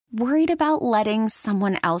Worried about letting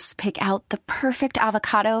someone else pick out the perfect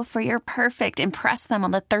avocado for your perfect impress them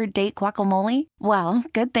on the third date guacamole? Well,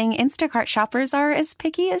 good thing Instacart shoppers are as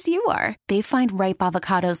picky as you are. They find ripe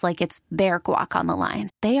avocados like it's their guac on the line.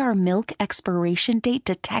 They are milk expiration date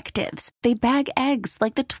detectives. They bag eggs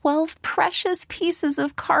like the 12 precious pieces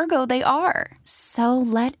of cargo they are. So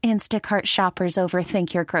let Instacart shoppers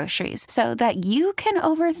overthink your groceries so that you can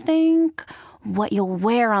overthink what you'll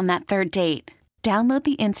wear on that third date. Download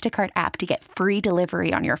the Instacart app to get free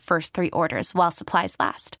delivery on your first 3 orders while supplies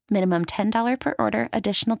last. Minimum $10 per order.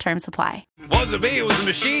 Additional terms apply. It wasn't me. It was a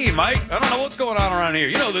machine, Mike. I don't know what's going on around here.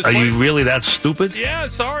 You know this. Are you really that stupid? Yeah,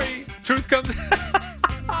 sorry. Truth comes.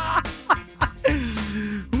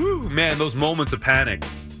 Woo, man, those moments of panic.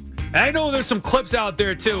 And I know there's some clips out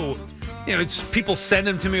there, too. You know, it's people send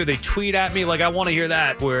them to me or they tweet at me like, I want to hear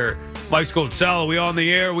that, where Mike's going, Sal, are we on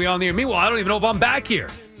the air? Are we on the air? Meanwhile, I don't even know if I'm back here.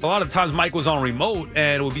 A lot of times Mike was on remote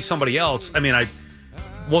and it would be somebody else. I mean, I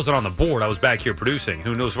wasn't on the board. I was back here producing.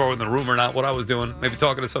 Who knows if I was in the room or not, what I was doing. Maybe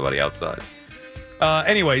talking to somebody outside.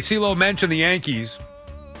 Anyway, CeeLo mentioned the Yankees.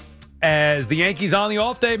 As the Yankees on the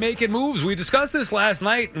off day making moves. We discussed this last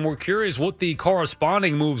night and we're curious what the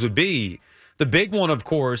corresponding moves would be. The big one, of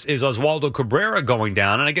course, is Oswaldo Cabrera going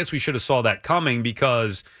down. And I guess we should have saw that coming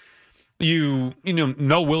because you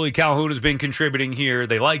know Willie Calhoun has been contributing here.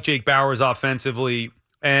 They like Jake Bauers offensively.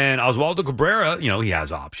 And Oswaldo Cabrera, he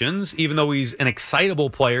has options. Even though he's an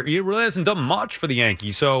excitable player, he really hasn't done much for the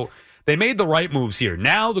Yankees. So they made the right moves here.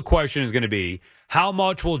 Now the question is going to be, how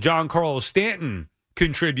much will Giancarlo Stanton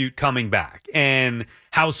contribute coming back? And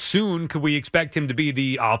how soon could we expect him to be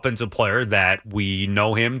the offensive player that we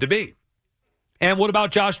know him to be? And what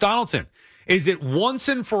about Josh Donaldson? Is it once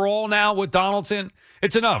and for all now with Donaldson?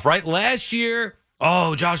 It's enough, right? Last year,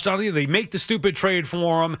 Josh Donaldson, they make the stupid trade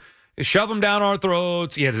for him. Shove him down our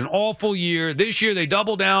throats. He has an awful year. This year, they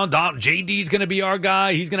double down. JD's going to be our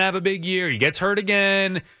guy. He's going to have a big year. He gets hurt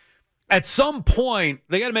again. At some point,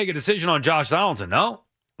 they got to make a decision on Josh Donaldson, no?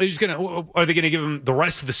 Are they going to give him the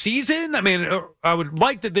rest of the season? I mean, I would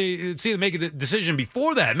like that they see them make a decision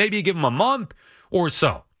before that. Maybe give him a month or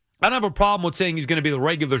so. I don't have a problem with saying he's going to be the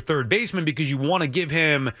regular third baseman because you want to give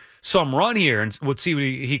him some run here and we'll see what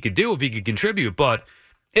he could do if he could contribute. But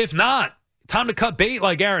if not, time to cut bait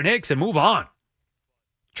like Aaron Hicks and move on.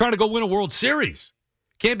 Trying to go win a World Series.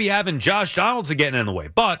 Can't be having Josh Donaldson getting in the way.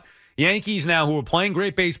 But Yankees now, who are playing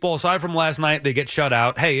great baseball, aside from last night, they get shut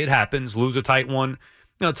out. Hey, it happens. Lose a tight one.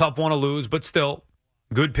 Tough one to lose, but still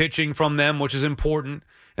good pitching from them, which is important.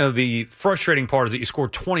 The frustrating part is that you score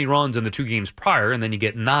 20 runs in the 2 games prior, and then you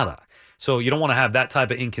get nada. So you don't want to have that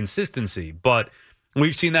type of inconsistency. But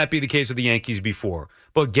we've seen that be the case with the Yankees before.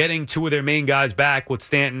 But getting 2 of their main guys back with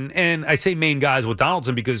Stanton, and I say main guys with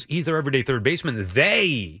Donaldson because he's their everyday third baseman.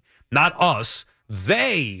 They, not us,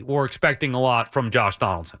 they were expecting a lot from Josh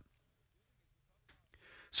Donaldson.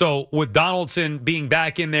 So with Donaldson being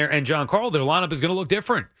back in there and Giancarlo, their lineup is going to look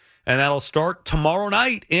different. And that'll start tomorrow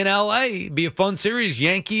night in L.A. Be a fun series.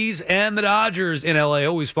 Yankees and the Dodgers in L.A.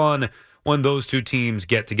 Always fun when those 2 teams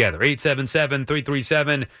get together.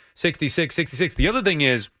 877-337-6666. The other thing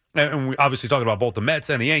is, and we obviously talking about both the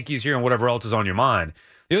Mets and the Yankees here and whatever else is on your mind.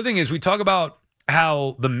 The other thing is we talk about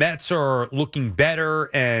how the Mets are looking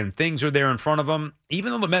better and things are there in front of them.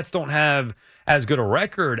 Even though the Mets don't have as good a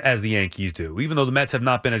record as the Yankees do, even though the Mets have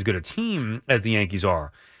not been as good a team as the Yankees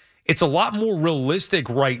are, it's a lot more realistic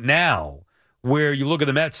right now where you look at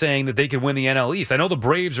the Mets saying that they can win the NL East. I know the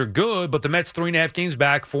Braves are good, but the Mets 3.5 games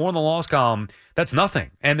back, 4 in the loss column. That's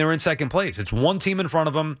nothing. And they're in second place. It's 1 team in front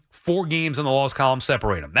of them, 4 games in the loss column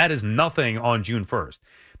separate them. That is nothing on June 1st.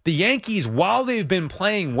 The Yankees, while they've been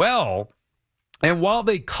playing well, and while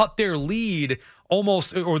they cut their lead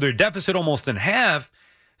almost, or their deficit almost in half,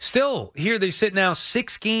 still, here they sit now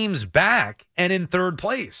 6 games back and in third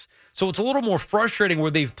place. So it's a little more frustrating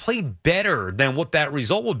where they've played better than what that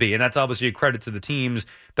result would be. And that's obviously a credit to the teams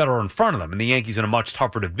that are in front of them. And the Yankees in a much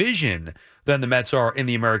tougher division than the Mets are in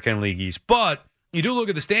the American League East. But you do look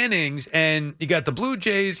at the standings, and you got the Blue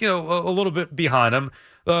Jays, a little bit behind them.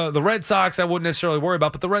 The Red Sox, I wouldn't necessarily worry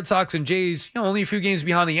about. But the Red Sox and Jays, only a few games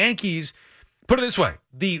behind the Yankees. Put it this way.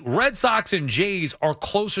 The Red Sox and Jays are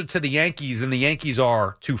closer to the Yankees than the Yankees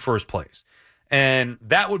are to first place. And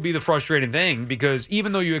that would be the frustrating thing because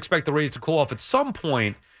even though you expect the Rays to cool off at some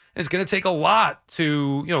point, it's going to take a lot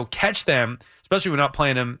to, catch them, especially when we're not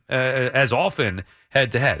playing them as often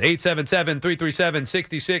head-to-head.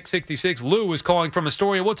 877-337-6666. Lou is calling from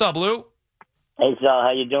Astoria. What's up, Lou? Hey, Sal,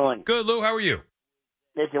 how you doing? Good, Lou. How are you?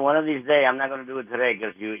 Listen, one of these days, I'm not going to do it today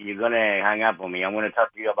because you're going to hang up on me. I'm going to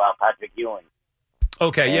talk to you about Patrick Ewing.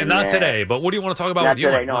 Okay, yeah, And, not today. But what do you want to talk about not with you?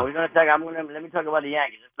 today. No, we're going to talk. Let me talk about the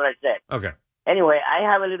Yankees. That's what I said. Okay. Anyway, I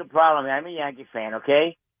have a little problem. I'm a Yankee fan,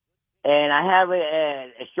 okay? And I have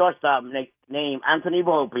a shortstop named Anthony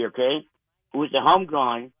Volpe, okay, who is a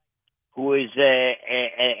homegrown, who is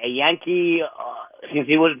a Yankee since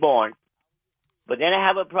he was born. But then I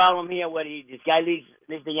have a problem here where this guy leads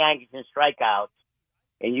the Yankees in strikeouts.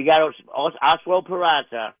 And you got Oswald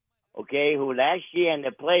Peraza, okay, who last year in the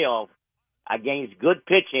playoff against good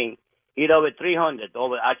pitching hit over 300,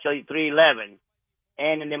 over actually 311.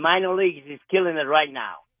 And in the minor leagues, he's killing it right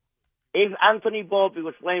now. If Anthony Volpe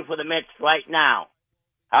was playing for the Mets right now,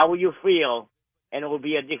 how would you feel? And it would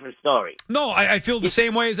be a different story. No, I feel the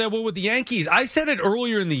same way as I would with the Yankees. I said it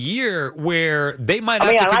earlier in the year where they might.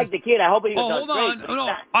 I like the kid. I hope he does hold on.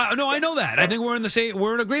 great. No, I know that. I think we're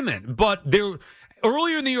in agreement. But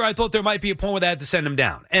earlier in the year, I thought there might be a point where they had to send him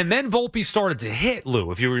down. And then Volpe started to hit,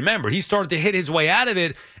 Lou, if you remember. He started to hit his way out of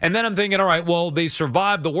it. And then I'm thinking, all right, well, they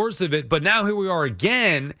survived the worst of it. But now here we are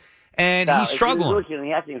again, and he's struggling. He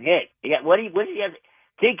hasn't hit. What did he have?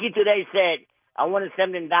 Tiki today said, I want to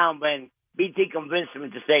send him down, but BT convinced him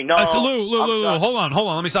to say no. Lou, hold on.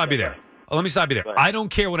 Let me stop you there. I don't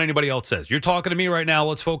care what anybody else says. You're talking to me right now.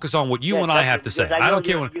 Let's focus on what you and I have to say. I don't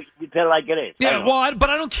care what you tell like it is. Yeah, but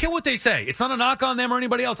I don't care what they say. It's not a knock on them or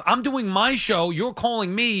anybody else. I'm doing my show. You're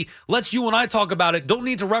calling me. Let's you and I talk about it. Don't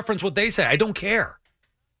need to reference what they say. I don't care.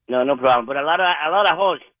 No problem. But a lot of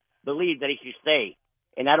hosts believe that he should stay,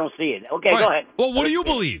 and I don't see it. Okay, right. Go ahead. Well, what do you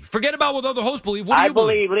believe? Forget about what other hosts believe. What do you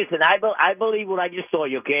believe? Listen, I believe what I just saw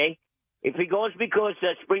you. Okay, if it goes because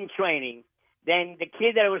spring training. Then the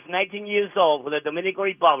kid that was 19 years old for the Dominican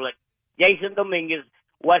Republic, Jason Dominguez,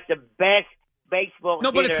 was the best baseball hitter.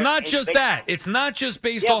 No, but it's not just that. It's not just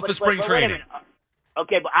based off of spring training.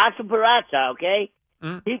 Okay, but Oswald Peraza, okay,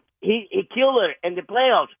 he killed her in the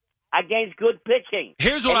playoffs against good pitching.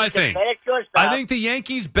 Here's what I think. I think the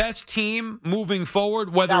Yankees' best team moving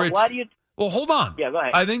forward, whether now, it's... Well, hold on. Yeah, go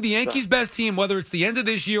ahead. I think the Yankees' best team, whether it's the end of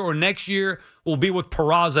this year or next year, will be with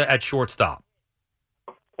Peraza at shortstop.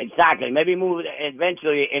 Exactly. Maybe move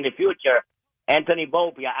eventually in the future. Anthony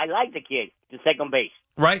Volpe. I like the kid to second base.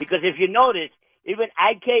 Right. Because if you notice, even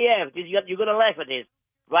IKF, you're going to laugh at this.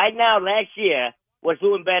 Right now, last year, was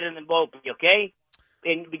doing better than Volpe, okay?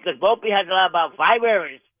 And because Volpe has about 5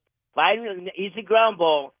 errors, 5 easy ground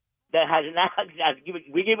ball that has not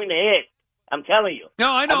we're giving the hit. I'm telling you.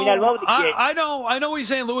 No, I know. I love the kid. I know what you're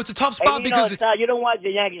saying, Lou. It's a tough spot because you don't watch the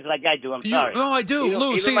Yankees like I do. I'm sorry. No, I do,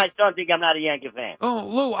 Lou. Even my son think I'm not a Yankee fan. Oh,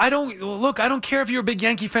 Lou, I don't care if you're a big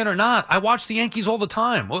Yankee fan or not. I watch the Yankees all the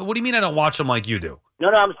time. What do you mean I don't watch them like you do? No,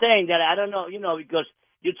 I'm saying that I don't know. Because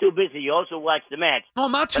you're too busy. You also watch the match. No,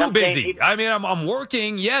 I'm not too busy. I'm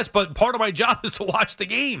working, yes, but part of my job is to watch the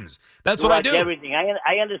games. That's what I do. Everything.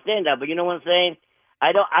 I understand that, but you know what I'm saying?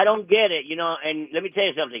 I don't get it. And let me tell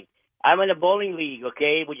you something. I'm in a bowling league,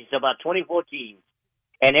 okay, which is about 24 teams.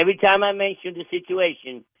 And every time I mention the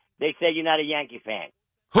situation, they say you're not a Yankee fan.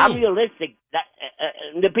 Who? I'm realistic.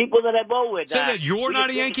 The people that I bowl with. Say that you're not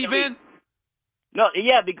a Yankee fan? No,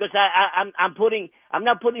 yeah, because I'm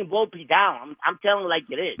not putting Volpe down. I'm telling it like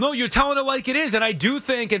it is. No, you're telling it like it is, and I do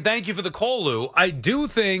think, and thank you for the call, Lou. I do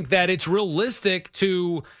think that it's realistic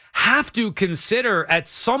to have to consider at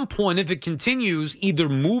some point, if it continues, either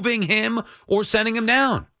moving him or sending him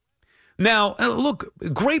down. Now, look,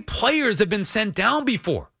 great players have been sent down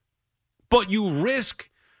before, but you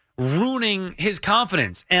risk ruining his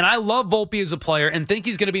confidence. And I love Volpe as a player and think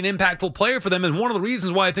he's going to be an impactful player for them. And one of the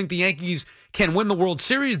reasons why I think the Yankees can win the World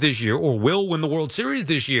Series this year or will win the World Series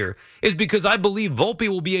this year is because I believe Volpe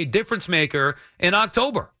will be a difference maker in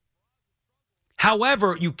October.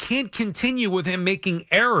 However, you can't continue with him making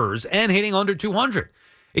errors and hitting under 200.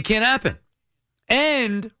 It can't happen.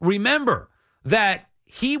 And remember that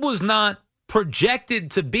he was not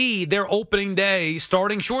projected to be their opening day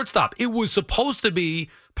starting shortstop. It was supposed to be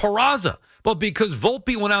Peraza. But because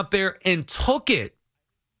Volpe went out there and took it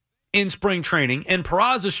in spring training and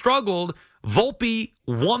Peraza struggled, Volpe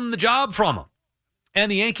won the job from him.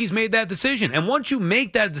 And the Yankees made that decision. And once you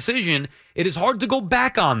make that decision, it is hard to go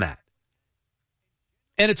back on that.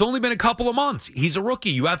 And it's only been a couple of months. He's a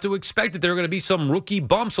rookie. You have to expect that there are going to be some rookie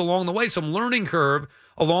bumps along the way, some learning curve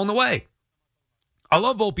along the way. I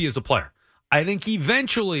love Volpe as a player. I think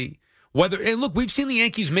eventually, and look, we've seen the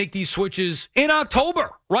Yankees make these switches in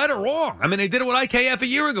October, right or wrong. I mean, they did it with IKF a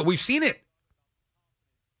year ago. We've seen it.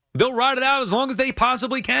 They'll ride it out as long as they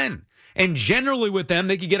possibly can. And generally with them,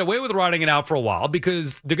 they could get away with riding it out for a while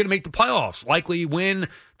because they're going to make the playoffs, likely win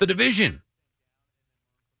the division.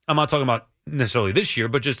 I'm not talking about necessarily this year,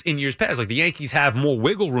 but just in years past. Like the Yankees have more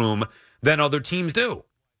wiggle room than other teams do.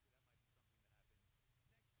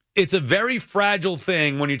 It's a very fragile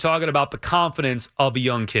thing when you're talking about the confidence of a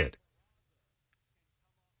young kid.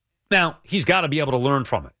 Now, he's got to be able to learn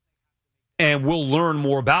from it. And we'll learn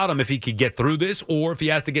more about him if he could get through this or if he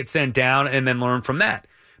has to get sent down and then learn from that.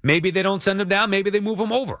 Maybe they don't send him down. Maybe they move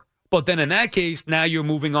him over. But then in that case, now you're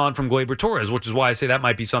moving on from Gleyber Torres, which is why I say that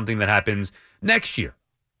might be something that happens next year.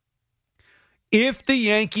 If the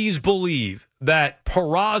Yankees believe that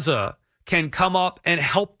Peraza can come up and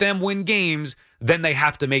help them win games, then they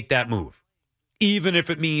have to make that move. Even if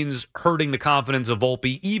it means hurting the confidence of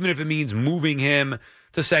Volpe, even if it means moving him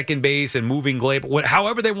to second base and moving Gleyber,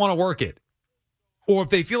 however they want to work it. Or if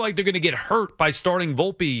they feel like they're going to get hurt by starting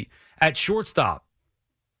Volpe at shortstop,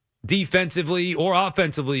 defensively or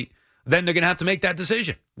offensively, then they're going to have to make that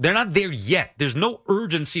decision. They're not there yet. There's no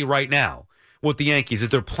urgency right now with the Yankees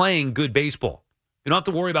if they're playing good baseball. You don't have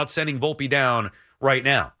to worry about sending Volpe down right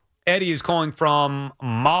now. Eddie is calling from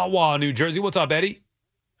Mahwah, New Jersey. What's up, Eddie?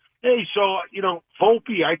 Hey, so,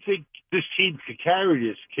 Volpe, I think this team could carry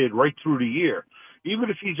this kid right through the year.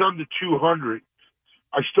 Even if he's under 200,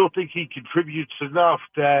 I still think he contributes enough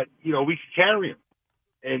that, we could carry him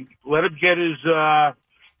and let him get his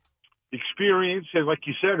experience. And like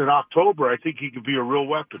you said, in October, I think he could be a real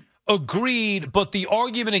weapon. Agreed, but the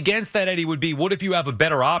argument against that, Eddie, would be, what if you have a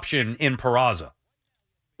better option in Peraza?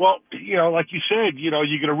 Well, like you said, you're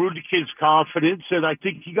going to ruin the kid's confidence, and I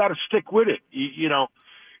think you got to stick with it.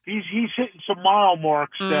 He's hitting some mile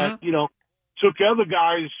marks that, took other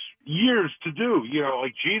guys years to do,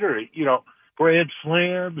 like Jeter, Grand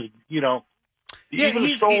Slam, and,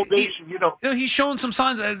 he's shown some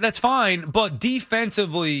signs. That's fine, but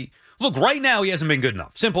defensively, look, right now he hasn't been good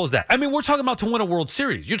enough. Simple as that. I mean, we're talking about to win a World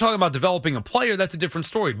Series. You're talking about developing a player. That's a different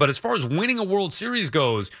story. But as far as winning a World Series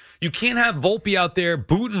goes, you can't have Volpe out there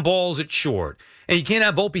booting balls at short, and you can't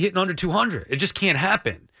have Volpe hitting under 200. It just can't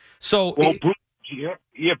happen. So,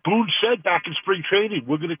 Boone said back in spring training,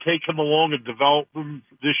 we're going to take him along and develop him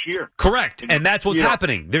this year. Correct, and that's what's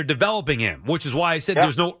happening. They're developing him, which is why I said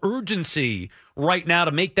there's no urgency right now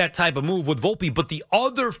to make that type of move with Volpe. But the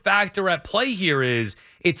other factor at play here is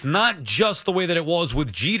it's not just the way that it was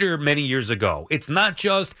with Jeter many years ago. It's not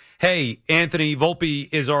just, hey, Anthony Volpe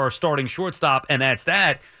is our starting shortstop, and that's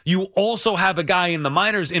that. You also have a guy in the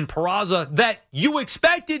minors in Peraza that you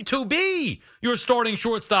expected to be your starting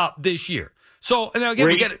shortstop this year. So, and again,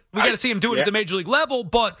 we got to see him do it at the major league level,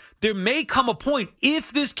 but there may come a point,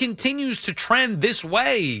 if this continues to trend this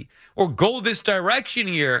way or go this direction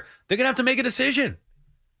here, they're going to have to make a decision.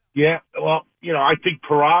 Yeah, well, I think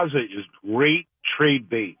Peraza is great trade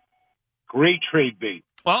bait. Great trade bait.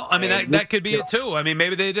 Well, I mean, that could be it too. I mean,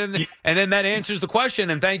 maybe they didn't, and then that answers the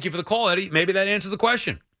question, and thank you for the call, Eddie. Maybe that answers the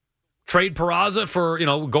question. Trade Peraza for,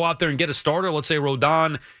 go out there and get a starter. Let's say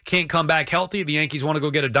Rodon can't come back healthy. The Yankees want to go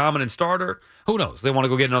get a dominant starter. Who knows? They want to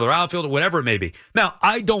go get another outfielder, whatever it may be. Now,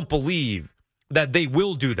 I don't believe that they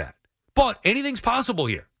will do that. But anything's possible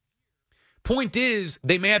here. Point is,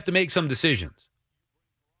 they may have to make some decisions.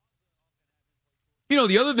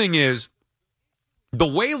 The other thing is, the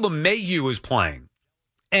way LeMahieu is playing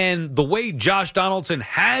and the way Josh Donaldson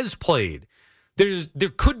has played, there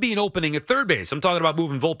could be an opening at third base. I'm talking about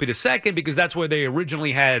moving Volpe to second because that's where they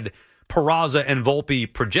originally had Peraza and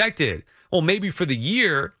Volpe projected. Well, maybe for the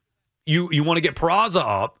year, you want to get Peraza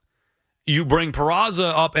up. You bring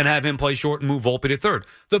Peraza up and have him play short and move Volpe to third.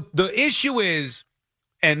 The issue is,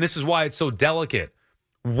 and this is why it's so delicate,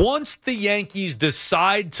 once the Yankees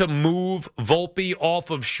decide to move Volpe off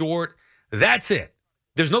of short, that's it.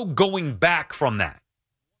 There's no going back from that.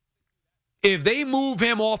 If they move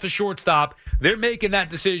him off a shortstop, they're making that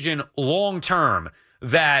decision long term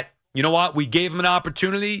that, you know what, we gave him an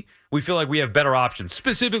opportunity. We feel like we have better options,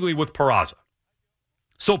 specifically with Peraza.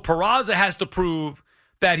 So Peraza has to prove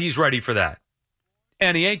that he's ready for that.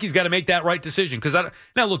 And the Yankees got to make that right decision. Because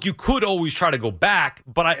now, look, you could always try to go back,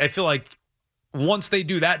 but I feel like once they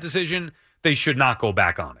do that decision, they should not go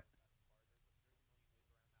back on it.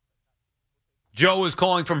 Joe is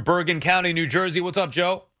calling from Bergen County, New Jersey. What's up,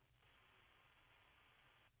 Joe?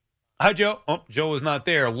 Hi, Joe. Oh, Joe is not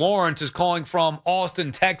there. Lawrence is calling from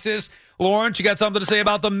Austin, Texas. Lawrence, you got something to say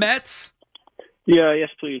about the Mets? Yeah, yes,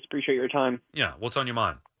 please. Appreciate your time. Yeah, what's on your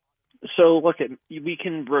mind? So, look, we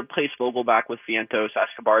can replace Vogelbach with Vientos,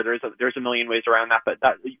 Escobar. There's a million ways around that, but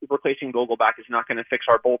replacing Vogelbach is not going to fix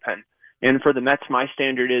our bullpen. And for the Mets, my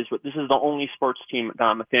standard is this is the only sports team that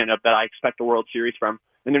I'm a fan of that I expect a World Series from,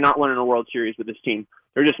 and they're not winning a World Series with this team.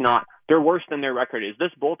 They're just not. They're worse than their record is.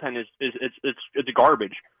 This bullpen is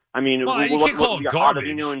garbage. I mean, well, you can't call it garbage.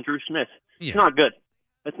 Ottavino and Drew Smith. Yeah. It's not good.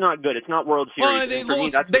 It's not good. It's not World Series.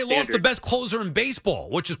 Well, they lost the best closer in baseball,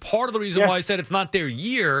 which is part of the reason why I said it's not their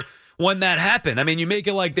year. when that happened. I mean, you make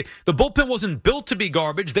it like the bullpen wasn't built to be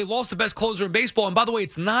garbage. They lost the best closer in baseball. And by the way,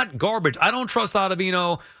 it's not garbage. I don't trust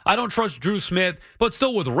Ottavino. I don't trust Drew Smith. But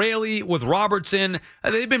still, with Raley, with Robertson,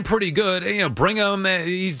 they've been pretty good. Brigham,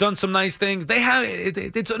 he's done some nice things. They have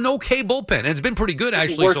it's an okay bullpen. And it's been pretty good,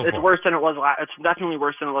 actually, so far. It's worse than it was It's definitely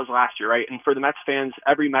worse than it was last year, right? And for the Mets fans,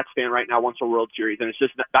 every Mets fan right now wants a World Series, and it's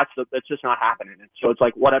just not happening. So it's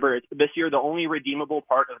like, whatever. This year, the only redeemable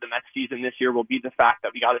part of the Mets season this year will be the fact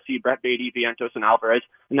that we got to see Brett Beatty, Vientos, and Alvarez,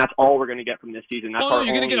 and that's all we're going to get from this season. That's our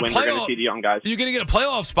only win. We're going to see the young guys. You're going to get a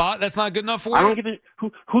playoff spot. That's not good enough for you? I don't give it.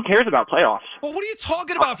 Who cares about playoffs? Well, what are you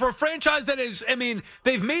talking about for a franchise that is,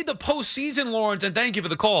 they've made the postseason, Lawrence, and thank you for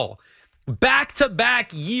the call,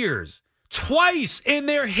 back-to-back years, twice in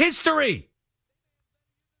their history.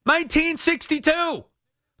 1962.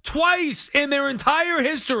 Twice in their entire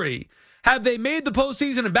history have they made the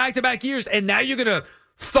postseason in back-to-back years, and now you're going to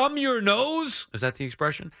thumb your nose, is that the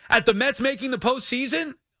expression, at the Mets making the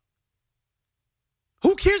postseason?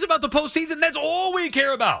 Who cares about the postseason? That's all we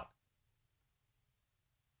care about.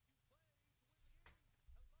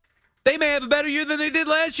 They may have a better year than they did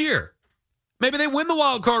last year. Maybe they win the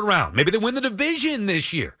wild card round. Maybe they win the division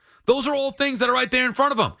this year. Those are all things that are right there in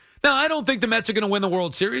front of them. Now, I don't think the Mets are going to win the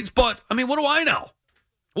World Series, but, what do I know?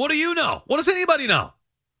 What do you know? What does anybody know?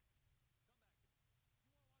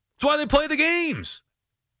 That's why they play the games.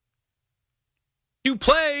 You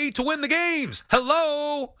play to win the games.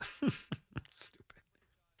 Hello? Stupid.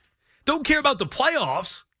 Don't care about the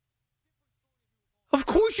playoffs. Of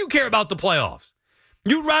course you care about the playoffs.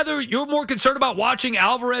 You're more concerned about watching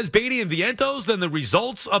Alvarez, Beatty, and Vientos than the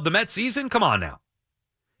results of the Mets season? Come on now.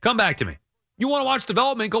 Come back to me. You want to watch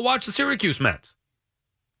development, go watch the Syracuse Mets.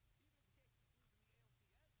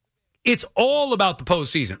 It's all about the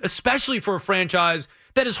postseason, especially for a franchise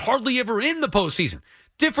that is hardly ever in the postseason.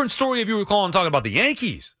 Different story if you recall and talking about the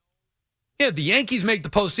Yankees. Yeah, if the Yankees make the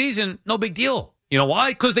postseason, no big deal. You know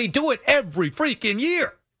why? Because they do it every freaking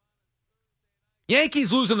year.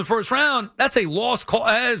 Yankees lose in the first round, that's a lost call.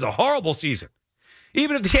 That is a horrible season.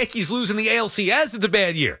 Even if the Yankees lose in the ALCS, it's a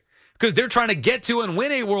bad year because they're trying to get to and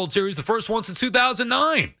win a World Series, the first one since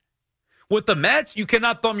 2009. With the Mets, you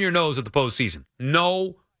cannot thumb your nose at the postseason.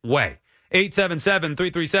 No way.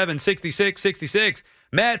 877-337-6666.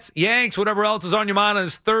 Mets, Yanks, whatever else is on your mind on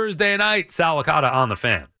this Thursday night. Salicata on the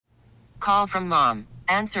Fan. Call from mom.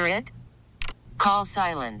 Answer it. Call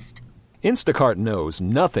silenced. Instacart knows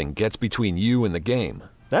nothing gets between you and the game.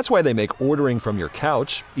 That's why they make ordering from your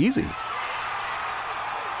couch easy.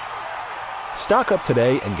 Stock up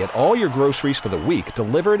today and get all your groceries for the week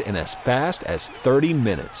delivered in as fast as 30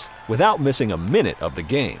 minutes without missing a minute of the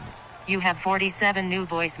game. You have 47 new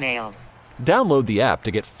voicemails. Download the app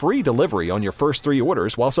to get free delivery on your first 3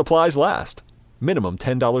 orders while supplies last. Minimum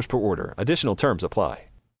 $10 per order. Additional terms apply.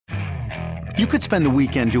 You could spend the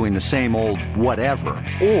weekend doing the same old whatever,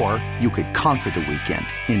 or you could conquer the weekend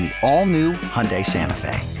in the all-new Hyundai Santa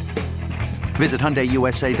Fe. Visit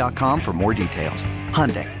HyundaiUSA.com for more details.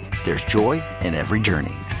 Hyundai, there's joy in every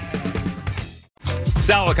journey.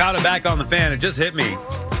 Salicata back on the Fan. It just hit me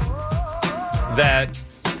that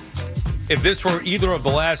if this were either of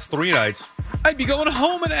the last 3 nights, I'd be going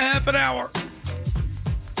home in a half an hour.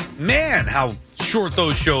 Man, how short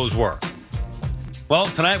those shows were. Well,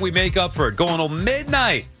 tonight we make up for it. Going till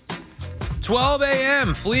midnight. 12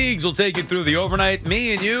 a.m. Fleegs will take you through the overnight.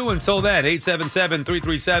 Me and you until then.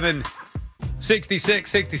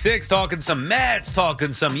 877-337-6666. Talking some Mets.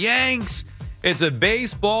 Talking some Yanks. It's a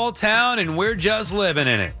baseball town, and we're just living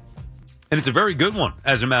in it. And it's a very good one,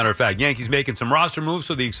 as a matter of fact. Yankees making some roster moves,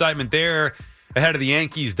 so the excitement there ahead of the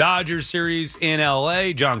Yankees-Dodgers series in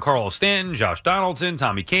L.A. Giancarlo Stanton, Josh Donaldson,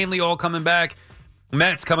 Tommy Kahnle all coming back.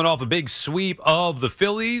 Mets coming off a big sweep of the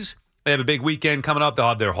Phillies. They have a big weekend coming up. They'll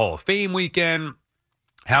have their Hall of Fame weekend.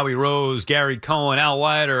 Howie Rose, Gary Cohen, Al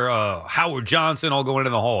Leiter, Howard Johnson all going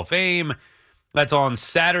into the Hall of Fame. That's on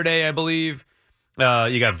Saturday, I believe. You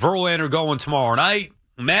got Verlander going tomorrow night.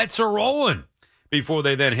 Mets are rolling before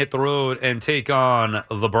they then hit the road and take on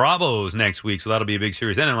the Bravos next week. So that'll be a big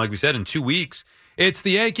series. And like we said, in 2 weeks, it's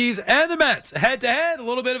the Yankees and the Mets head-to-head, a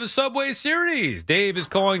little bit of a Subway Series. Dave is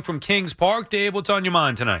calling from Kings Park. Dave, what's on your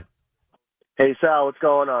mind tonight? Hey, Sal, what's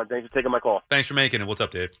going on? Thanks for taking my call. Thanks for making it. What's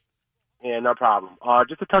up, Dave? Yeah, no problem.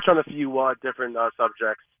 Just to touch on a few different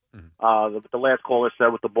subjects. The last caller said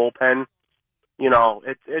with the bullpen,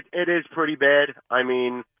 it is pretty bad. I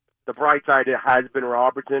mean, the bright side has been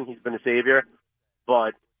Robertson. He's been a savior.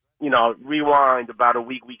 But, rewind about a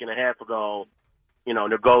week and a half ago,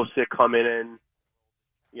 Nogosic coming in.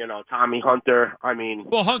 Tommy Hunter. I mean,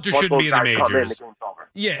 well, Hunter shouldn't be in the majors. The game's over.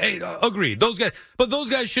 Yeah, hey, agreed. Those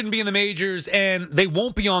guys shouldn't be in the majors, and they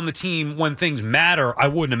won't be on the team when things matter, I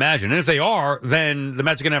wouldn't imagine. And if they are, then the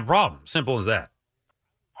Mets are going to have problems. Simple as that.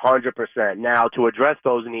 100%. Now, to address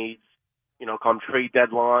those needs, come trade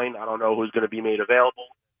deadline, I don't know who's going to be made available.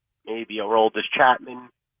 Maybe Aroldis Chapman.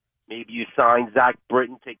 Maybe you sign Zach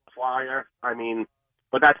Britton, take the flyer. I mean,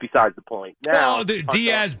 but that's besides the point. Now, the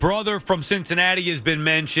Diaz brother from Cincinnati has been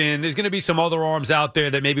mentioned. There's going to be some other arms out there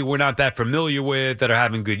that maybe we're not that familiar with that are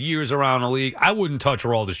having good years around the league. I wouldn't touch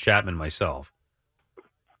Aroldis Chapman myself.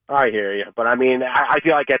 I hear you. But, I mean, I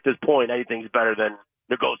feel like at this point, anything's better than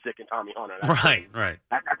Nagosic and Tommy Hunter. Right.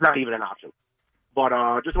 That's not even an option. But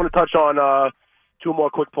just want to touch on two more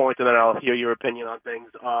quick points, and then I'll hear your opinion on things.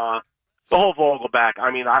 The whole Vogelback,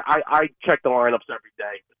 I mean, I check the lineups every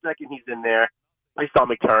day. The second he's in there, my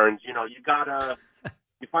stomach turns. You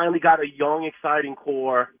finally got a young, exciting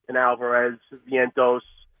core in Alvarez, Vientos.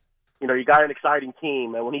 You got an exciting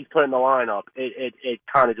team, and when he's put in the lineup, it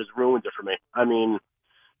kind of just ruins it for me. I mean,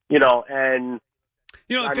 I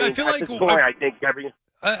feel like at this point,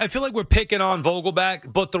 I feel like we're picking on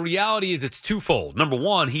Vogelback, but the reality is it's twofold. Number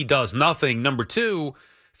one, he does nothing. Number two,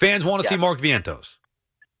 fans want to see Mark Vientos.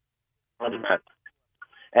 100%.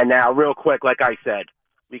 And now, real quick, like I said,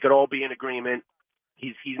 we could all be in agreement.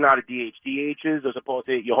 He's not a DH. DHs are supposed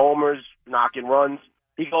to hit your homers, knocking runs.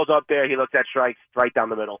 He goes up there, he looks at strikes right down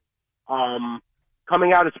the middle.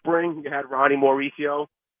 Coming out of spring, you had Ronnie Mauricio.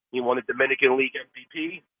 He won the Dominican League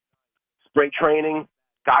MVP. Spring training,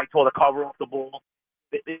 guy tore the cover off the ball.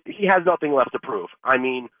 He has nothing left to prove. I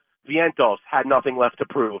mean, Vientos had nothing left to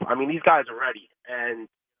prove. I mean, these guys are ready. And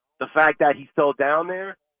the fact that he's still down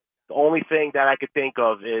there, the only thing that I could think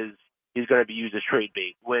of is he's going to be used as trade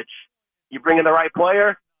bait, which you bring in the right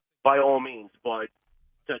player, by all means. But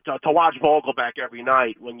to watch Vogelback every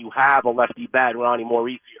night when you have a lefty bat, Ronnie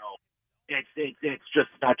Mauricio, it's just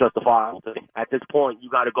not justifiable. At this point, you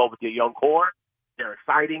got to go with your young core. They're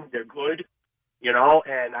exciting. They're good.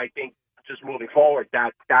 And I think just moving forward,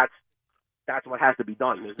 that's what has to be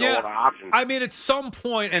done. There's no other option. I mean, at some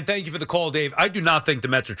point, and thank you for the call, Dave, I do not think the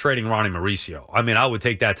Mets are trading Ronnie Mauricio. I mean, I would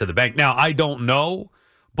take that to the bank. Now, I don't know,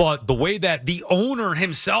 but the way that the owner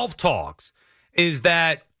himself talks is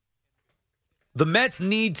that the Mets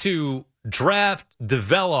need to draft,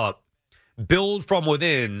 develop, build from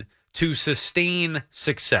within to sustain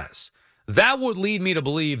success. That would lead me to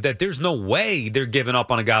believe that there's no way they're giving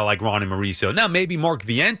up on a guy like Ronnie Mauricio. Now, maybe Mark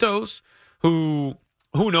Vientos, who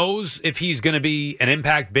knows if he's going to be an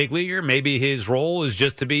impact big leaguer. Maybe his role is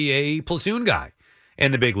just to be a platoon guy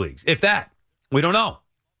in the big leagues. If that, we don't know.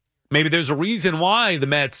 Maybe there's a reason why the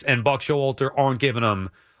Mets and Buck Showalter aren't giving him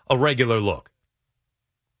a regular look.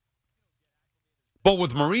 But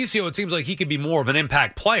with Mauricio, it seems like he could be more of an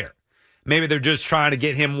impact player. Maybe they're just trying to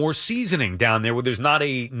get him more seasoning down there where there's not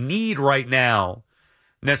a need right now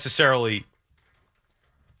necessarily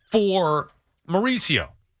for Mauricio.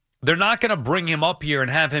 They're not going to bring him up here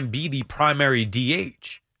and have him be the primary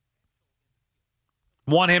DH.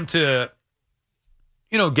 Want him to,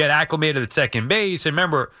 get acclimated at second base. And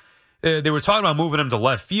remember, they were talking about moving him to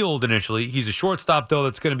left field initially. He's a shortstop, though,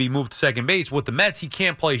 that's going to be moved to second base. With the Mets, he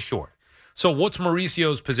can't play short. So what's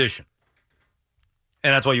Mauricio's position?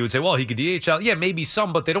 And that's why you would say, well, he could DH out. Yeah, maybe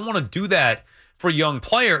some, but they don't want to do that for a young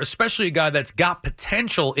player, especially a guy that's got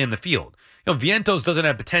potential in the field. Vientos doesn't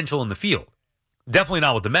have potential in the field. Definitely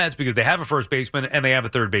not with the Mets because they have a first baseman and they have a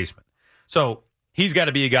third baseman. So he's got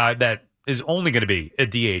to be a guy that is only going to be a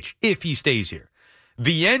DH if he stays here.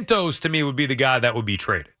 Vientos, to me, would be the guy that would be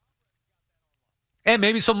traded. And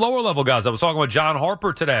maybe some lower-level guys. I was talking with John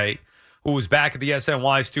Harper today, who was back at the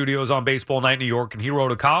SNY studios on Baseball Night in New York, and he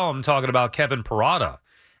wrote a column talking about Kevin Parada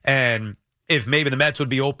and if maybe the Mets would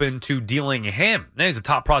be open to dealing him. Now, he's a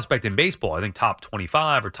top prospect in baseball. I think top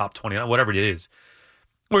 25 or top 29, whatever it is.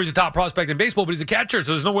 Where he's a top prospect in baseball, but he's a catcher,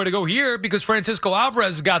 so there's nowhere to go here because Francisco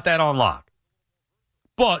Alvarez has got that on lock.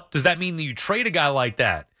 But does that mean that you trade a guy like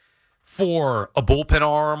that for a bullpen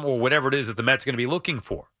arm or whatever it is that the Mets are going to be looking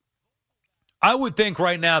for? I would think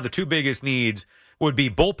right now the two biggest needs would be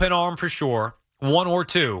bullpen arm for sure, one or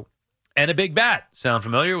two, and a big bat. Sound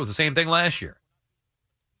familiar? It was the same thing last year.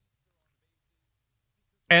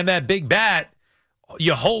 And that big bat,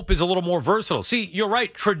 you hope, is a little more versatile. See, you're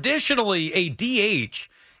right. Traditionally, a DH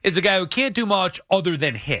is a guy who can't do much other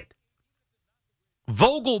than hit.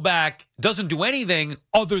 Vogelback doesn't do anything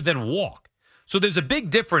other than walk. So there's a big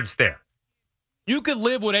difference there. You could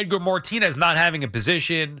live with Edgar Martinez not having a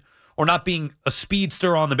position or not being a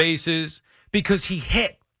speedster on the bases because he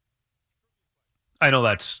hit. I know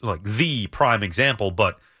that's like the prime example,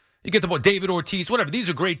 but You get the point. David Ortiz, whatever. These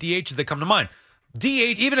are great DHs that come to mind.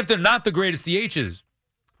 DH, even if they're not the greatest DHs,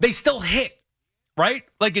 they still hit, right?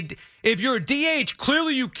 Like if you're a DH,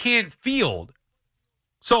 clearly you can't field.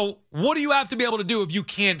 So what do you have to be able to do if you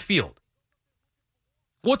can't field?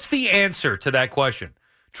 What's the answer to that question?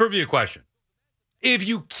 Trivia question. If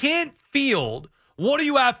you can't field, what do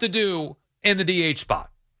you have to do in the DH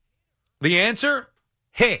spot? The answer,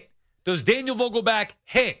 hit. Does Daniel Vogelbach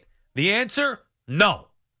hit? The answer, no.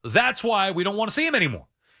 That's why we don't want to see him anymore.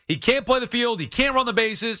 He can't play the field. He can't run the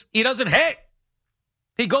bases. He doesn't hit.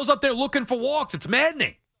 He goes up there looking for walks. It's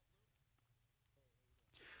maddening.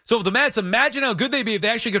 So if the Mets, imagine how good they'd be if they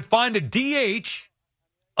actually could find a DH,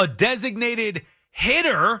 a designated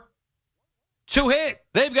hitter, to hit.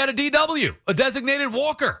 They've got a DW, a designated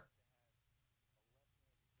walker.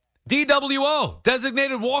 DWO,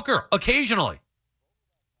 designated walker, occasionally.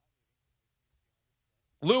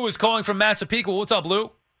 Lou is calling from Massapequa. What's up,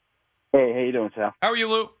 Lou? Hey, how you doing, Sal? How are you,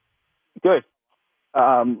 Lou? Good.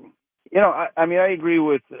 I mean, I agree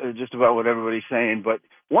with just about what everybody's saying, but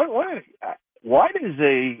why do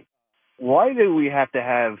we have to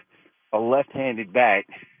have a left-handed bat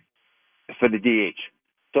for the DH?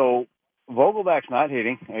 So Vogelbach's not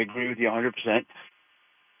hitting. I agree with you 100%.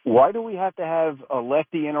 Why do we have to have a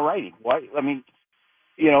lefty and a righty? Why? I mean,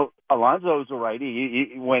 Alonso's a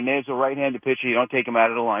righty. When there's a right-handed pitcher, you don't take him out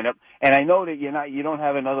of the lineup. And I know that you don't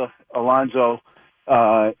have another Alonso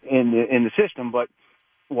in the system, but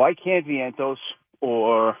why can't Vientos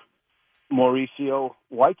or Mauricio?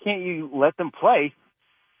 Why can't you let them play?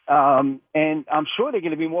 And I'm sure they're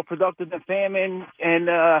going to be more productive than Pham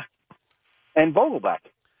and Vogelbach.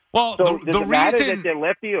 Well, so the does it reason matter that they're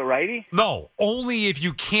lefty or righty? No, only if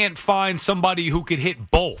you can't find somebody who could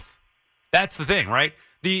hit both. That's the thing, right?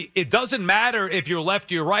 It doesn't matter if you're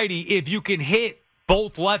lefty or righty if you can hit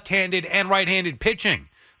both left-handed and right-handed pitching.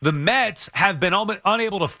 The Mets have been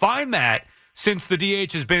unable to find that since the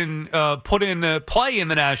DH has been put in play in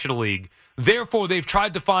the National League. Therefore, they've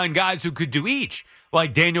tried to find guys who could do each.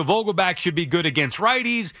 Like Daniel Vogelbach should be good against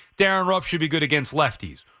righties. Darren Ruff should be good against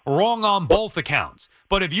lefties. Wrong on both accounts.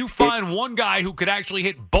 But if you find one guy who could actually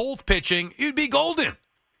hit both pitching, you'd be golden.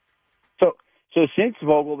 So since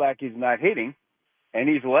Vogelbach is not hitting, and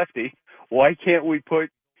he's lefty, why can't we put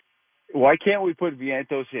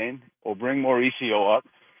Vientos in or bring Mauricio up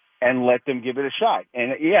and let them give it a shot?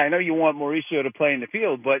 And yeah, I know you want Mauricio to play in the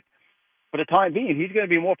field, but for the time being, he's going to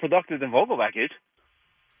be more productive than Vogelbach is.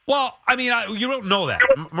 Well, I mean, you don't know that.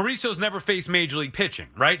 Mauricio's never faced Major League pitching,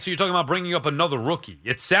 right? So you're talking about bringing up another rookie.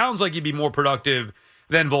 It sounds like he'd be more productive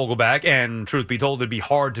than Vogelbach, and truth be told, it'd be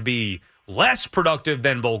hard to be less productive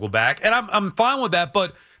than Vogelbach, and I'm fine with that,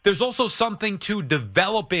 but there's also something to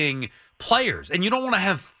developing players, and you don't want to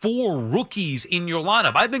have 4 rookies in your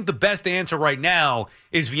lineup. I think the best answer right now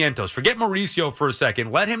is Vientos. Forget Mauricio for a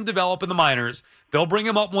second. Let him develop in the minors. They'll bring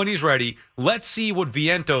him up when he's ready. Let's see what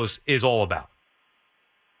Vientos is all about.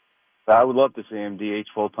 I would love to see him DH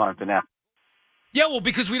full-time for now. Yeah, well,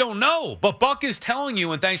 because we don't know. But Buck is telling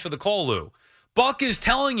you, and thanks for the call, Lou, Buck is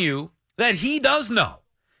telling you that he does know.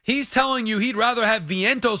 He's telling you he'd rather have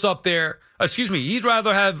Vientos up there. He'd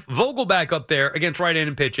rather have Vogelbach up there against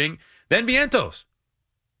right-handed pitching than Vientos.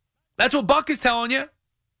 That's what Buck is telling you.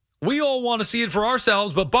 We all want to see it for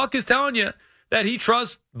ourselves, but Buck is telling you that he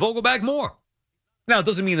trusts Vogelbach more. Now, it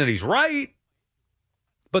doesn't mean that he's right,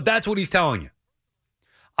 but that's what he's telling you.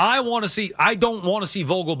 I don't want to see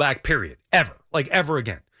Vogelbach, period, ever, like ever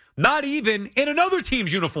again. Not even in another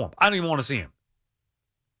team's uniform. I don't even want to see him.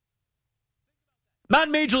 Not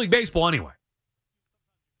in Major League Baseball, anyway.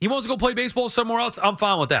 He wants to go play baseball somewhere else. I'm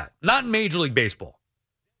fine with that. Not in Major League Baseball.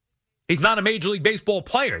 He's not a Major League Baseball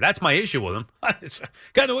player. That's my issue with him.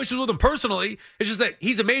 Got no issues with him personally. It's just that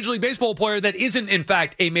he's a Major League Baseball player that isn't, in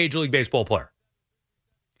fact, a Major League Baseball player.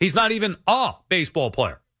 He's not even a baseball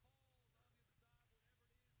player.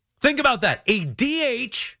 Think about that. A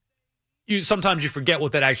DH, sometimes you forget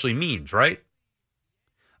what that actually means, right?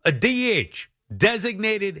 A DH,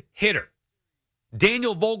 designated hitter.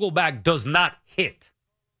 Daniel Vogelbach does not hit.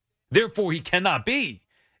 Therefore, he cannot be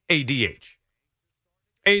a DH.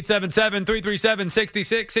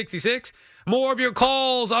 877-337-6666. More of your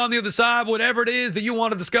calls on the other side, whatever it is that you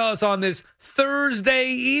want to discuss on this Thursday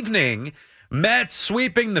evening. Mets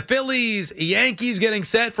sweeping the Phillies. Yankees getting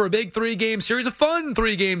set for a big 3-game series, a fun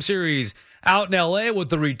 3-game series out in L.A. with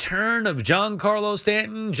the return of Giancarlo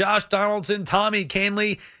Stanton, Josh Donaldson, Tommy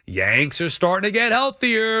Kahnle. Yanks are starting to get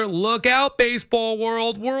healthier. Look out, baseball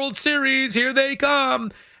World Series. Here they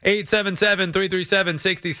come.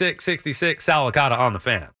 877-337-6666. Sal Licata on the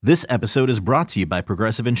Fan. This episode is brought to you by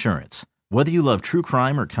Progressive Insurance. Whether you love true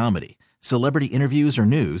crime or comedy, Celebrity interviews or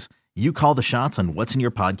news, you call the shots on what's in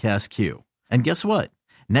your podcast queue. And guess what?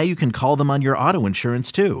 Now you can call them on your auto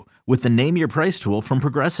insurance too with the Name Your Price tool from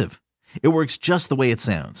Progressive. It works just the way it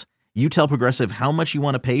sounds. You tell Progressive how much you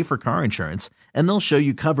want to pay for car insurance, and they'll show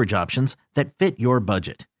you coverage options that fit your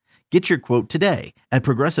budget. Get your quote today at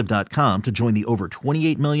Progressive.com to join the over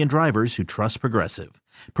 28 million drivers who trust Progressive.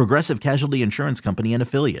 Progressive Casualty Insurance Company and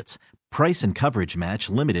Affiliates. Price and coverage match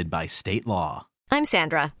limited by state law. I'm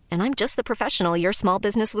Sandra, and I'm just the professional your small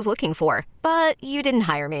business was looking for. But you didn't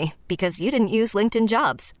hire me because you didn't use LinkedIn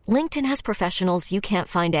Jobs. LinkedIn has professionals you can't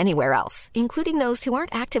find anywhere else, including those who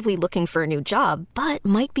aren't actively looking for a new job, but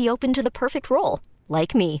might be open to the perfect role,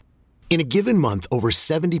 like me. In a given month, over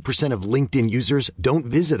 70% of LinkedIn users don't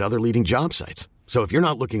visit other leading job sites. So if you're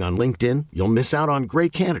not looking on LinkedIn, you'll miss out on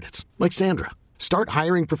great candidates like Sandra. Start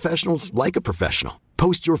hiring professionals like a professional.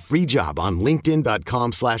 Post your free job on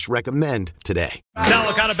linkedin.com/recommend today.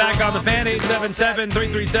 Now, kind of back on the fan,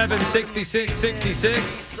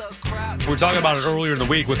 877-337-6666. We were talking about it earlier in the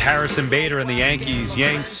week with Harrison Bader and the Yankees.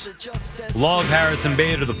 Yanks love Harrison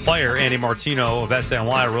Bader, the player. Andy Martino of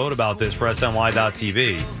SNY wrote about this for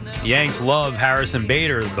SNY.TV. Yanks love Harrison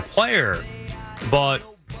Bader, the player, but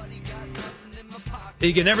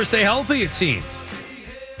he can never stay healthy, it seems.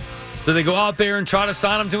 Do they go out there and try to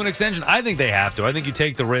sign him to an extension? I think they have to. I think you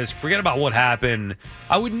take the risk. Forget about what happened.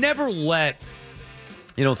 I would never let,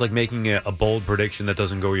 it's like making a bold prediction that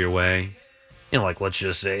doesn't go your way. Like let's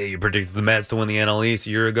just say you predicted the Mets to win the NL East a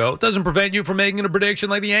year ago. It doesn't prevent you from making a prediction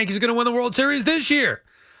like the Yankees are going to win the World Series this year.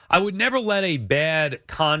 I would never let a bad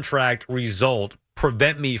contract result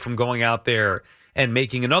prevent me from going out there and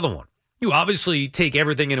making another one. You obviously take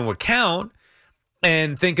everything into account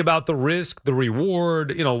and think about the risk, the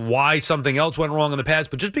reward, why something else went wrong in the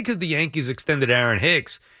past. But just because the Yankees extended Aaron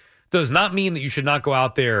Hicks does not mean that you should not go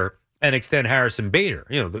out there and extend Harrison Bader.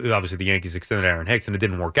 Obviously the Yankees extended Aaron Hicks and it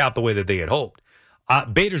didn't work out the way that they had hoped.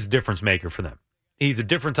 Bader's a difference maker for them. He's a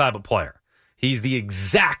different type of player. He's the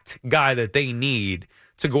exact guy that they need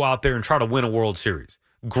to go out there and try to win a World Series.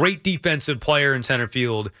 Great defensive player in center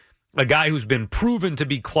field. A guy who's been proven to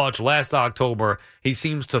be clutch last October. He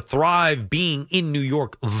seems to thrive being in New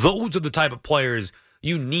York. Those are the type of players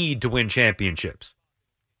you need to win championships.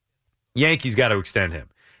 Yankees got to extend him.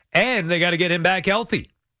 And they got to get him back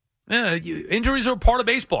healthy. Injuries are a part of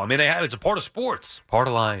baseball. It's a part of sports, part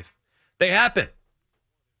of life. They happen.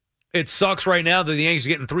 It sucks right now that the Yankees are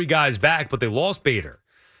getting 3 guys back, but they lost Bader.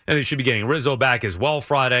 And they should be getting Rizzo back as well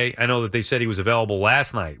Friday. I know that they said he was available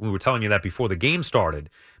last night. We were telling you that before the game started.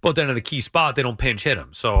 But then in the key spot, they don't pinch hit him.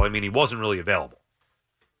 So, he wasn't really available.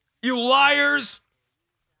 You liars!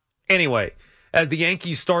 Anyway, as the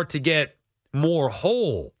Yankees start to get more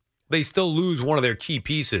whole, they still lose one of their key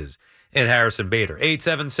pieces in Harrison Bader.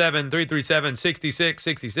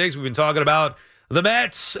 877-337-6666. We've been talking about the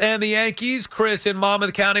Mets and the Yankees. Chris in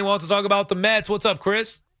Monmouth County wants to talk about the Mets. What's up,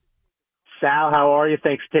 Chris? Sal, how are you?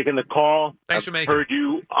 Thanks for taking the call. Thanks for making I've heard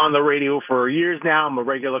you on the radio for years now. I'm a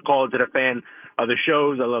regular caller to the fan of the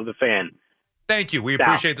shows. I love the fan. Thank you. We Sal,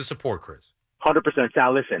 appreciate the support, Chris. 100%.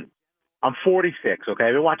 Sal, listen, I'm 46, okay?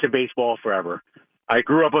 I've been watching baseball forever. I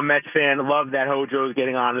grew up a Mets fan. Love that Hojo's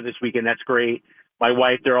getting on to this weekend. That's great. My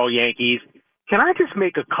wife, they're all Yankees. Can I just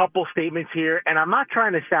make a couple statements here? And I'm not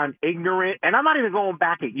trying to sound ignorant, and I'm not even going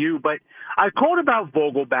back at you, but I called about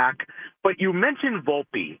Vogelback, but you mentioned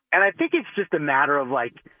Volpe, and I think it's just a matter of,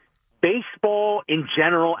 baseball in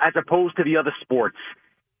general as opposed to the other sports.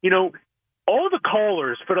 All the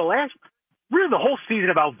callers for the whole season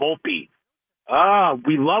about Volpe,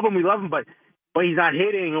 we love him, but he's not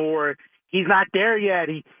hitting or he's not there yet.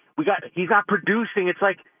 He's not producing. It's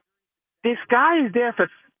like this guy is there for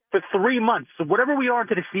 3 months, so whatever we are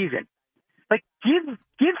into the season. Give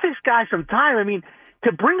this guy some time.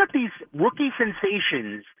 To bring up these rookie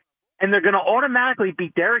sensations and they're going to automatically be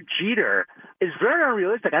Derek Jeter is very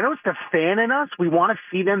unrealistic. I know it's the fan in us. We want to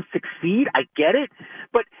see them succeed. I get it.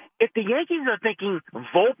 But if the Yankees are thinking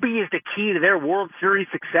Volpe is the key to their World Series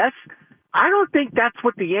success, I don't think that's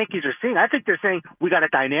what the Yankees are seeing. I think they're saying we got a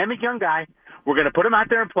dynamic young guy. We're going to put him out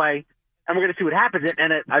there and play. And we're going to see what happens.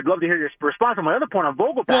 And I'd love to hear your response on my other point on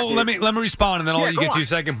Vogelback. Well, let me respond, and then I'll let you get to your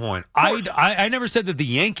second point. I never said that the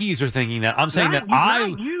Yankees are thinking that. I'm saying that I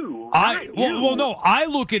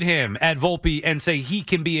look at him at Volpe and say he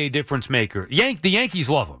can be a difference maker. The Yankees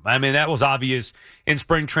love him. That was obvious in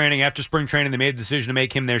spring training. After spring training, they made a decision to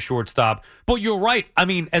make him their shortstop. But you're right.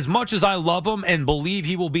 As much as I love him and believe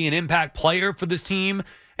he will be an impact player for this team,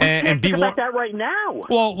 and be about that right now.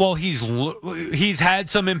 Well, he's had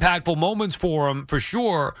some impactful moments for him for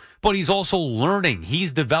sure, but he's also learning.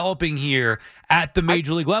 He's developing here at the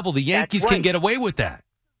major league level. The Yankees can get away with that.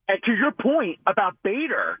 And to your point about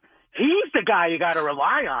Bader, he's the guy you got to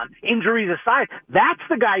rely on, injuries aside. That's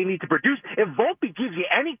the guy you need to produce. If Volpe gives you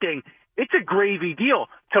anything, it's a gravy deal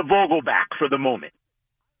to Vogelback for the moment.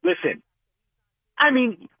 Listen, I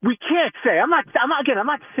mean, we can't say, I'm not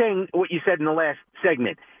saying what you said in the last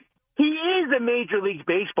segment. He is a Major League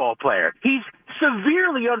Baseball player. He's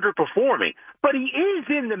severely underperforming, but he is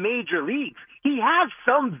in the major leagues. He has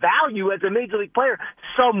some value as a Major League player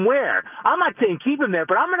somewhere. I'm not saying keep him there,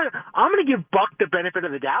 but I'm gonna give Buck the benefit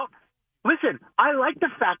of the doubt. Listen, I like the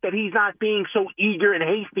fact that he's not being so eager and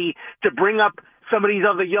hasty to bring up some of these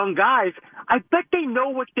other young guys. I bet they know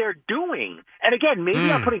what they're doing. And again,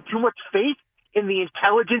 maybe I'm putting too much faith in the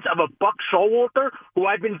intelligence of a Buck Showalter, who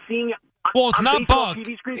I've been seeing. Well, it's not Buck.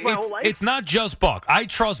 TV screens my whole life. It's not just Buck. I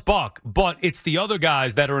trust Buck, but it's the other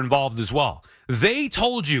guys that are involved as well. They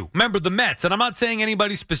told you, remember the Mets, and I'm not saying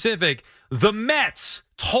anybody specific, the Mets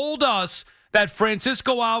told us that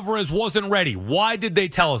Francisco Alvarez wasn't ready. Why did they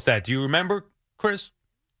tell us that? Do you remember, Chris?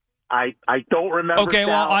 I don't remember. Okay,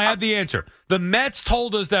 well, I have the answer. The Mets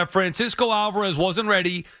told us that Francisco Alvarez wasn't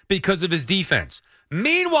ready because of his defense.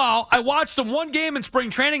 Meanwhile, I watched him one game in spring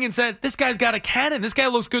training and said, this guy's got a cannon. This guy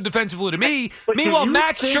looks good defensively to me. But meanwhile,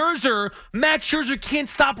 Max Scherzer can't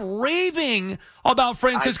stop raving about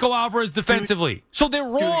Francisco Alvarez defensively. So they're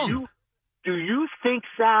wrong. Do you think,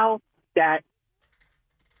 Sal, that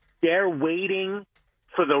they're waiting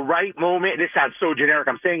for the right moment? This sounds so generic.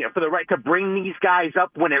 I'm saying it for the right to bring these guys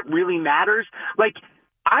up when it really matters. Like,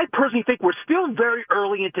 I personally think we're still very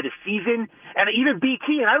early into the season, and even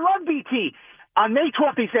BT, and I love BT. On May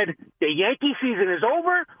 12th, he said, the Yankee season is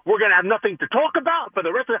over. We're going to have nothing to talk about for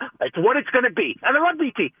the rest of it's what it's going to be. And I love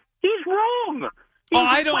BT. He's wrong.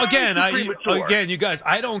 Again, you guys,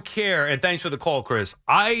 I don't care. And thanks for the call, Chris.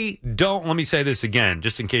 Let me say this again,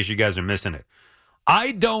 just in case you guys are missing it.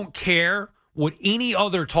 I don't care what any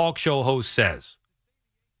other talk show host says.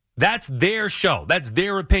 That's their show. That's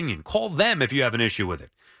their opinion. Call them if you have an issue with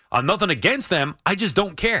it. Nothing against them. I just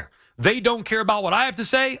don't care. They don't care about what I have to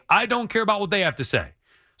say. I don't care about what they have to say.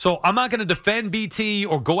 So I'm not going to defend BT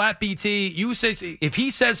or go at BT. You say if he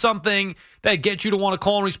says something that gets you to want to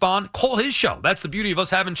call and respond, call his show. That's the beauty of us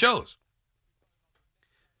having shows.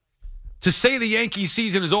 To say the Yankees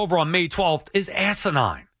season is over on May 12th is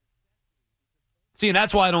asinine. See, and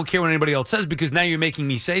that's why I don't care what anybody else says, because now you're making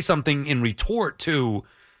me say something in retort to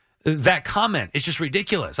that comment. It's just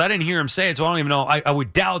ridiculous. I didn't hear him say it, so I don't even know. I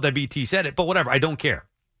would doubt that BT said it, but whatever. I don't care.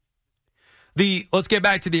 Let's get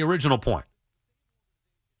back to the original point.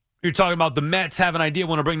 You're talking about the Mets have an idea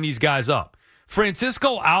when to bring these guys up.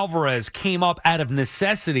 Francisco Alvarez came up out of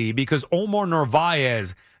necessity because Omar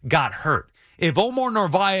Narvaez got hurt. If Omar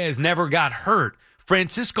Narvaez never got hurt,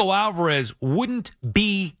 Francisco Alvarez wouldn't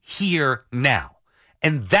be here now.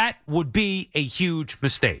 And that would be a huge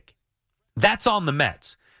mistake. That's on the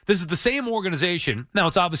Mets. This is the same organization. Now,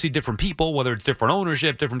 it's obviously different people, whether it's different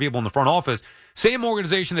ownership, different people in the front office. Same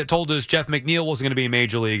organization that told us Jeff McNeil wasn't going to be a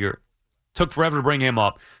major leaguer. Took forever to bring him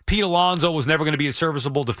up. Pete Alonso was never going to be a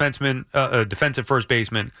serviceable defenseman, defensive first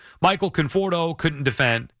baseman. Michael Conforto couldn't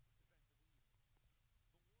defend.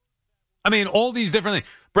 I mean, all these different things.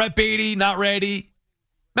 Brett Beatty, not ready.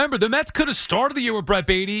 Remember, the Mets could have started the year with Brett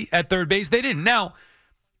Beatty at third base. They didn't. Now,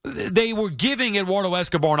 they were giving Eduardo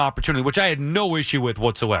Escobar an opportunity, which I had no issue with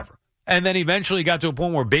whatsoever. And then eventually got to a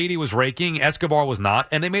point where Beatty was raking, Escobar was not,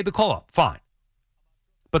 and they made the call up. Fine.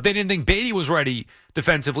 But they didn't think Beatty was ready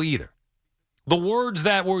defensively either. The words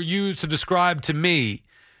that were used to describe to me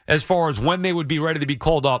as far as when they would be ready to be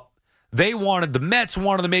called up, the Mets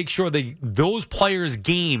wanted to make sure those players'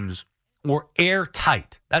 games were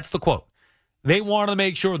airtight. That's the quote. They wanted to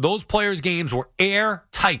make sure those players' games were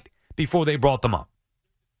airtight before they brought them up.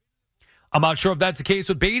 I'm not sure if that's the case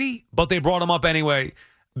with Beatty, but they brought him up anyway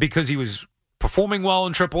because he was performing well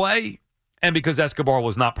in AAA and because Escobar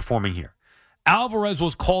was not performing here. Alvarez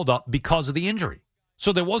was called up because of the injury.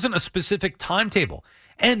 So there wasn't a specific timetable.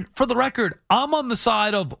 And for the record, I'm on the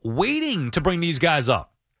side of waiting to bring these guys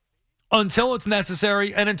up until it's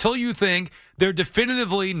necessary and until you think they're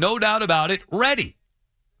definitively, no doubt about it, ready.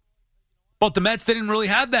 But the Mets didn't really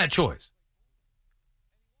have that choice.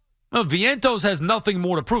 No, Vientos has nothing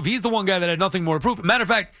more to prove. He's the one guy that had nothing more to prove. Matter of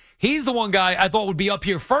fact, he's the one guy I thought would be up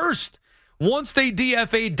here first. Once they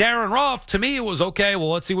DFA'd Darren Ruff, to me it was, okay,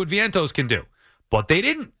 well, let's see what Vientos can do. But they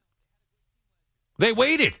didn't. They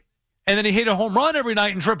waited. And then he hit a home run every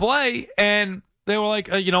night in AAA, and they were like,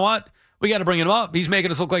 you know what? We got to bring him up. He's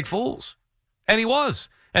making us look like fools. And he was.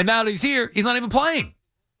 And now that he's here, he's not even playing.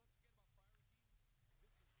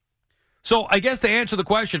 So I guess to answer the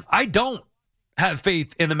question, I don't have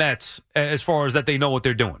faith in the Mets as far as that they know what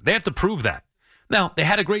they're doing. They have to prove that. Now, they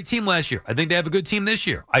had a great team last year. I think they have a good team this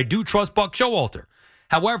year. I do trust Buck Showalter.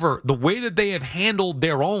 However, the way that they have handled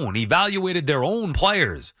their own, evaluated their own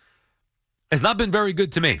players, has not been very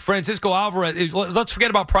good to me. Francisco Alvarez, let's forget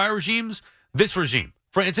about prior regimes, this regime.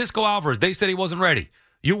 Francisco Alvarez, they said he wasn't ready.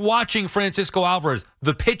 You're watching Francisco Alvarez.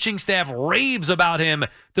 The pitching staff raves about him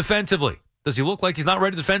defensively. Does he look like he's not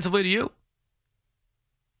ready defensively to you?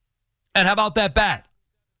 And how about that bat?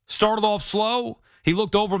 Started off slow. He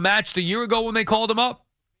looked overmatched a year ago when they called him up.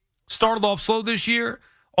 Started off slow this year.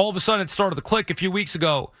 All of a sudden, it started to click a few weeks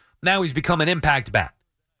ago. Now he's become an impact bat.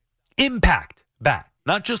 Impact bat.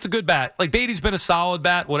 Not just a good bat. Like Beatty's been a solid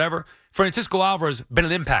bat, whatever. Francisco Alvarez been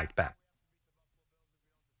an impact bat.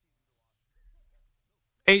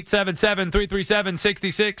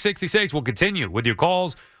 877-337-6666. We'll continue with your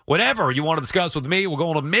calls. Whatever you want to discuss with me. We're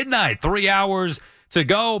going to midnight. 3 hours to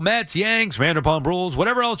go. Mets, Yanks, Vanderpump Rules.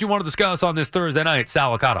 Whatever else you want to discuss on this Thursday night.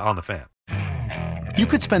 Sal Licata on the Fan. You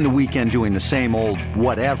could spend the weekend doing the same old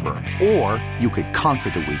whatever, or you could conquer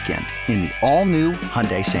the weekend in the all-new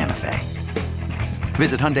Hyundai Santa Fe.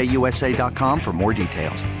 Visit HyundaiUSA.com for more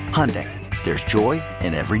details. Hyundai, there's joy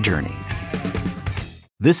in every journey.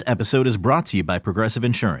 This episode is brought to you by Progressive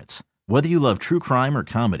Insurance. Whether you love true crime or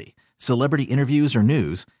comedy, celebrity interviews or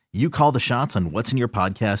news, you call the shots on what's in your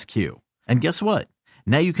podcast queue. And guess what?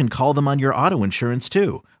 Now you can call them on your auto insurance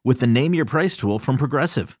too with the Name Your Price tool from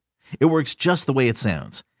Progressive. It works just the way it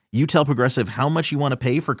sounds. You tell Progressive how much you want to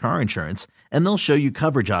pay for car insurance, and they'll show you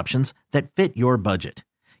coverage options that fit your budget.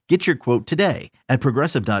 Get your quote today at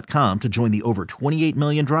Progressive.com to join the over 28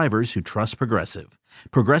 million drivers who trust Progressive.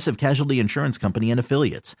 Progressive Casualty Insurance Company and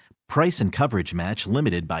Affiliates. Price and coverage match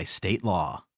limited by state law.